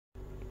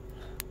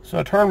So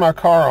I turn my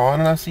car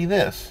on and I see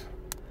this.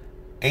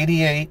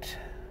 88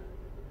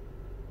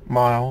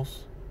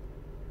 miles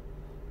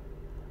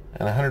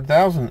and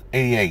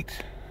 100,088.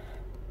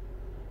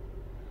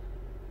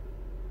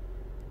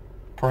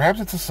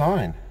 Perhaps it's a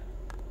sign.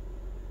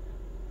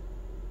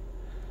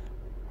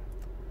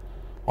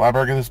 Well, I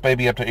better get this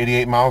baby up to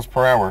 88 miles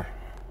per hour.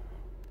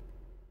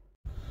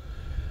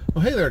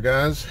 Well, hey there,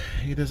 guys.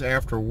 It is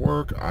after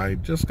work. I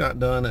just got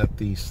done at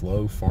the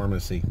Slow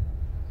Pharmacy.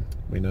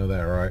 We know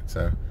that, right?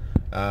 So,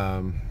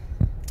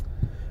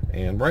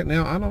 and right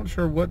now, I'm not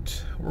sure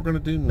what we're going to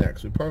do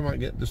next. We probably might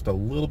get just a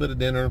little bit of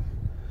dinner.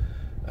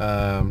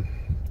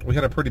 We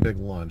had a pretty big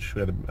lunch.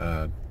 We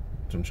had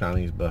some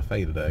Chinese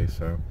buffet today,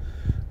 so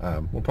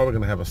we're probably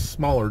going to have a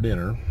smaller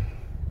dinner.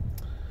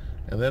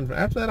 And then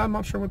after that, I'm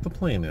not sure what the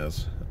plan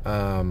is.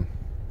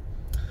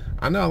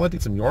 I know I'd like to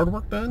get some yard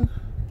work done,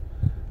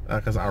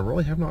 because I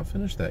really have not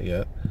finished that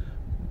yet.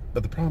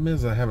 But the problem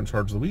is I haven't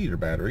charged the weed eater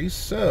batteries,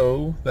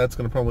 so that's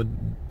going to probably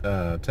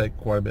take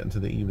quite a bit into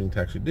the evening to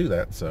actually do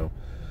that. So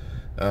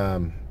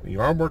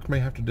yard work may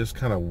have to just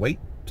kind of wait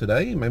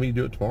today, maybe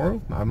do it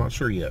tomorrow. I'm not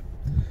sure yet.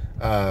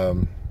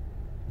 And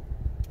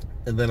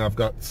then I've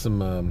got some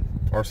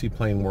RC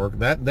plane work.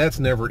 That's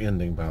never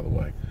ending, by the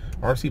way.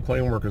 RC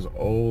plane work is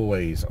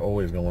always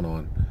going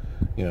on.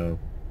 You know,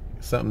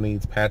 something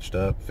needs patched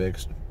up,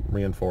 fixed,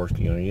 reinforced,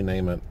 you know, you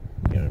name it,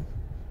 you know,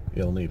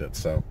 you'll need it.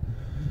 So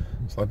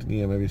I'd like to,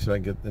 you know, maybe see if I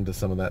can get into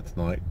some of that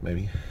tonight,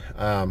 maybe.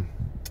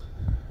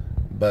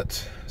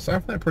 But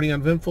aside from that, pretty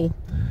uneventful.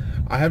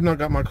 I have not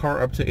got my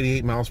car up to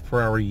 88 miles per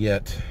hour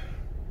yet.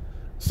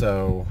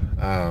 So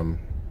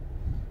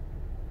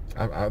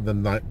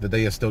the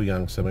day is still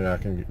young, so maybe I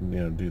can, you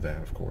know, do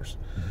that, of course.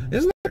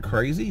 Isn't that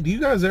crazy? Do you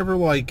guys ever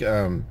like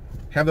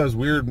have those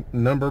weird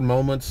number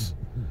moments?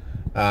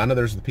 I know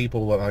there's the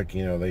people that, like,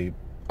 you know, they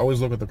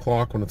always look at the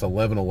clock when it's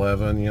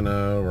 11:11, you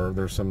know, or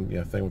there's some, you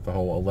know, thing with the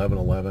whole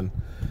 11:11.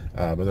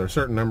 But there are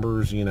certain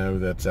numbers, you know,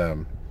 that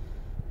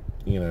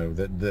you know,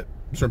 that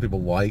certain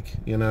people like,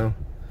 you know.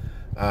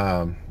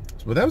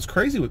 But that was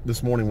crazy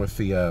this morning with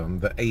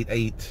the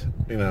 88,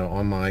 you know,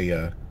 on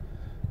my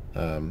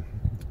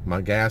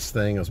my gas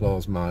thing as well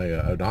as my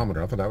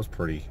odometer. I thought that was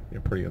pretty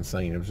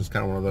insane. It was just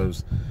kind of one of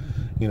those,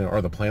 you know,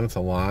 are the planets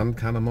aligned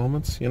kind of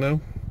moments, you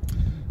know.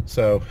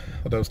 So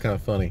I thought that was kind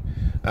of funny.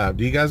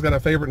 Do you guys got a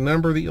favorite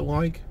number that you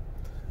like?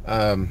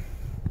 As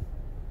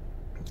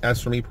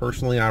for me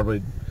personally,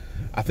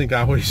 I think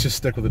I always just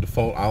stick with the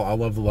default. I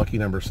love the lucky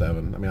number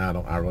 7. I mean,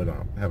 I really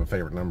don't have a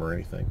favorite number or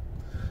anything.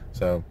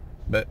 So,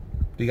 but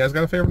do you guys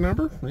got a favorite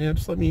number? Yeah,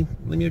 just leave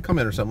me a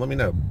comment or something. Let me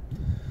know.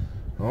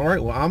 All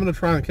right. Well, I'm gonna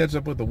try and catch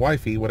up with the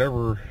wifey,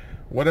 whatever,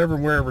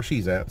 wherever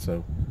she's at.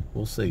 So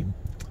we'll see.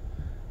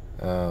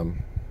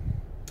 And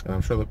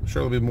I'm sure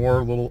there'll be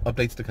more little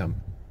updates to come.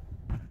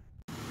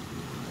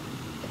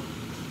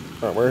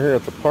 All right, we're here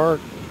at the park,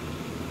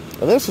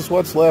 and this is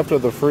what's left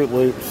of the Fruit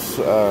Loops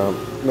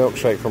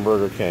milkshake from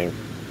Burger King.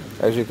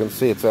 As you can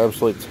see, it's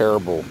absolutely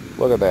terrible.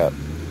 Look at that.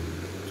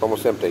 It's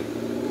almost empty.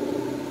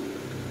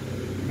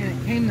 And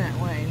it came that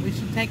way. We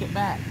should take it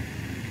back.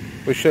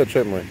 We should,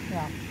 shouldn't we?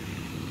 Yeah.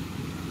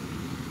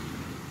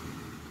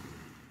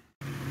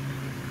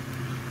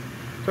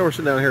 So we're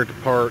sitting down here at the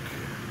park.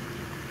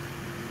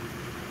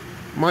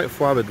 Might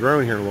fly the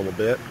drone here in a little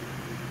bit.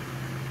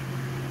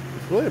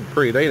 It's really a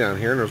pretty day down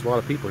here, and there's a lot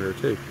of people here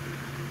too.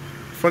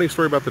 Funny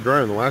story about the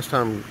drone. The last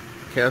time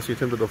Cassie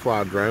attempted to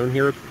fly a drone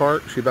here at the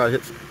park, she about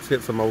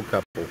hit some old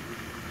couple.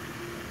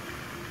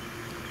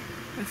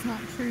 It's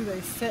not true.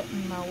 They sit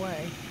in my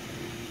way.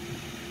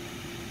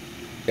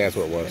 Yeah, that's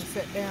what it was.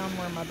 They sit down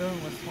where my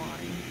drone was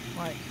flying,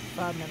 like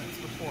 5 minutes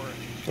before it.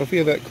 Well, if he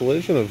had that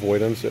collision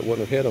avoidance, it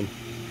wouldn't have hit him.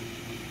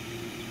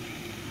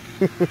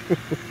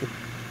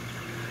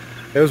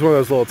 It was one of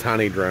those little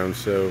tiny drones,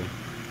 so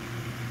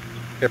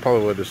it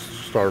probably would have just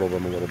startled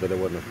him a little bit. It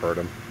wouldn't have hurt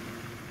him.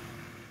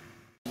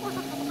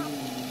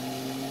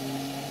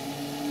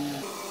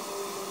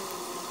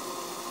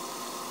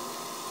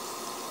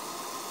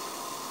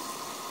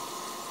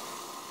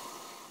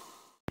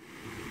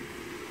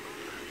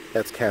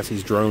 That's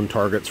Cassie's drone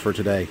targets for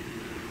today.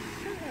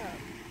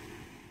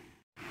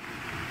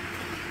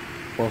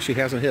 Well, she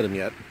hasn't hit him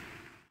yet.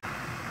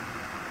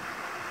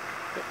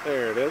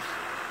 There it is.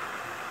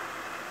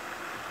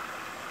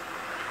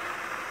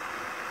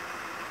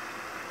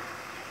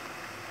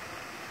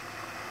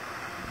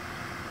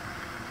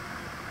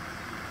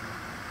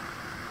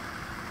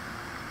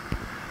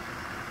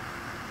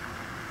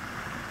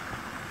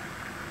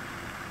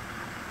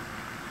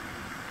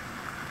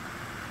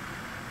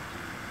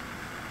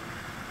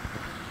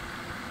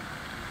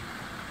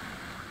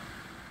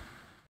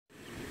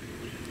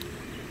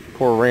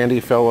 Poor Randy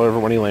fell over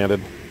when he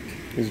landed.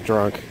 He's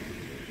drunk.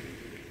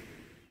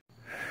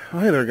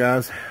 Well, hey there,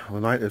 guys.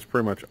 Well, the night is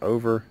pretty much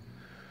over.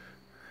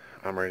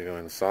 I'm ready to go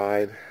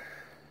inside.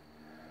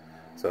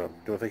 So, I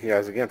want to thank you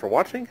guys again for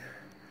watching.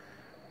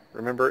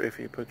 Remember, if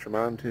you put your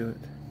mind to it,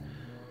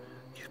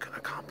 you can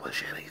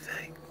accomplish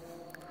anything.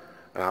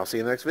 And I'll see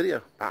you in the next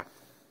video. Bye.